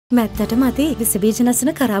මැත්තට මදි විස බීජ නැසන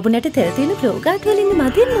කරාබුනට තෙල් තියෙන ක්ලෝගාඩ් වලින්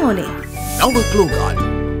මදින්න ඕනේ. නව ක්ලෝගාඩ්.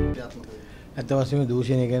 ඇත්ත වශයෙන්ම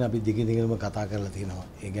දූෂණය ගැන අපි දිගින් දිගටම කතා කරලා තියෙනවා.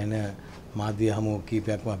 ඒ ගැන මාධ්‍ය හමු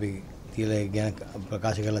කීපයක්ම අපි තියලා ඒ ගැන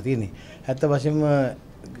ප්‍රකාශ කරලා තියෙන්නේ. ඇත්ත වශයෙන්ම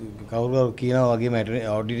කවුරු කියනවා වගේම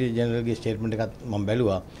ඔඩිටර් ජෙනරල්ගේ ස්ටේට්මන්ට් එකත් මම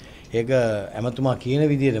බැලුවා. ඒක ඇමතුමා කියන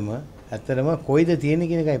විදිහටම ඇත්තටම කොයිද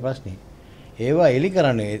තියෙන්නේ කියන එකයි ප්‍රශ්නේ. ඒවා එලි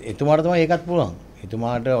කරන්නේ එතුමාට තමයි ඒකත් පුළුවන්.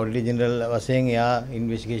 එතුමාට ඔඩිටර් ජෙනරල් වශයෙන් එයා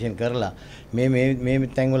ඉන්වෙස්ටිගේෂන් කරලා මේ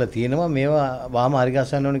තැන්වල තියෙනවා මේවා වහම හරි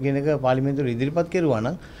ගස්සන්න ඕන කියන එක පාර්ලිමේන්තුවේ ඉදිරිපත් කරුවා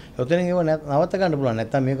නම් ඔතනින් ඒව නවත්ත ගන්න පුළුවන්.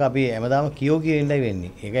 නැත්තම් මේක අපි හැමදාම කියන්නයි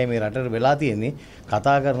වෙන්නේ. ඒකයි මේ රටට වෙලා තියෙන්නේ.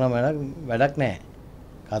 කතා කරන වැඩක් නැහැ.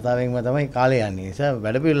 කතාවෙන්ම තමයි කාලය යන්නේ. ඒ නිසා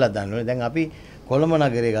වැඩ පිළිවෙලක් දාන්න ඕනේ. දැන් අපි කොළඹ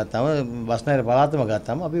නගරේ ගත්තාම බස්නාහිර පළාතම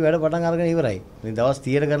ගත්තාම අපි වැඩ පටන් අරගෙන ඉවරයි. ඉතින් දවස්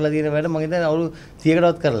 30කට කරලා තියෙන වැඩ මම හිතන්නේ අවුරුදු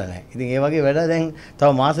 30කටවත් කරලා නැහැ. ඉතින් ඒ වගේ වැඩ දැන් තව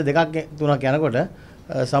මාස 2ක් 3ක් යනකොට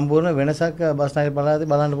සම්පූර්ණ වෙනසක් බස්නාහිර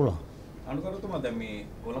පළාතේ බලන්න පුළුවන්. අනුකරතුමා දැන් මේ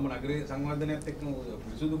කොළඹ නගරේ සංවර්ධනයත් එක්ක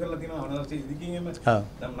පිරිසුදු කරලා තියෙනවා අනවශ්‍ය ඉදිකින් එම.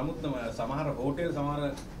 දැන් නමුත් සමහර හෝටල් සමහර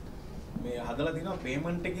මේ හදලා තියෙනවා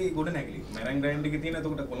පේමන්ට් එකේ ගොඩ නැගිලි. මැරන් ග්‍රෑන්ඩ් එකේ තියෙන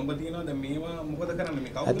එතකොට කොළඹ තියෙනවා දැන් මේවා මොකද කරන්නේ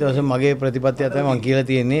මේ කවුද? ඇත්ත වශයෙන්ම මගේ ප්‍රතිපත්තිය තමයි මම කියලා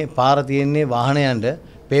තියෙන්නේ පාර තියෙන්නේ වාහන යන්න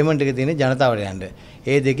පේමන්ට් එකේ තියෙන්නේ ජනතාවට යන්න.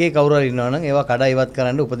 ඒ දෙකේ කවුරු හරි ඉන්නවා නම් ඒවා කඩා ඉවත්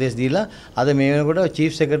කරන්න උපදෙස් දීලා අද මේ වෙනකොට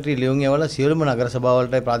චීෆ් සෙක්‍රටරි ලියුම් යවලා සියලුම නගර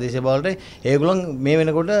සභාවලටයි ප්‍රාදේශීය සභාවලටයි ඒගොල්ලන් මේ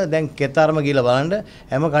වෙනකොට දැන් කෙතරම් ගිහලා බලන්න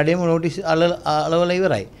හැම කඩේම නෝටිස් අලවලා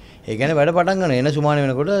ඉවරයි. ඒ කියන්නේ වැඩ පටන් ගන්න එන සුමාන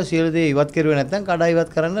වෙනකොට සියලු දේ ඉවත් කරුවේ නැත්නම් කඩා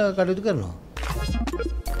ඉවත් කරන්න කටයුතු කරනවා.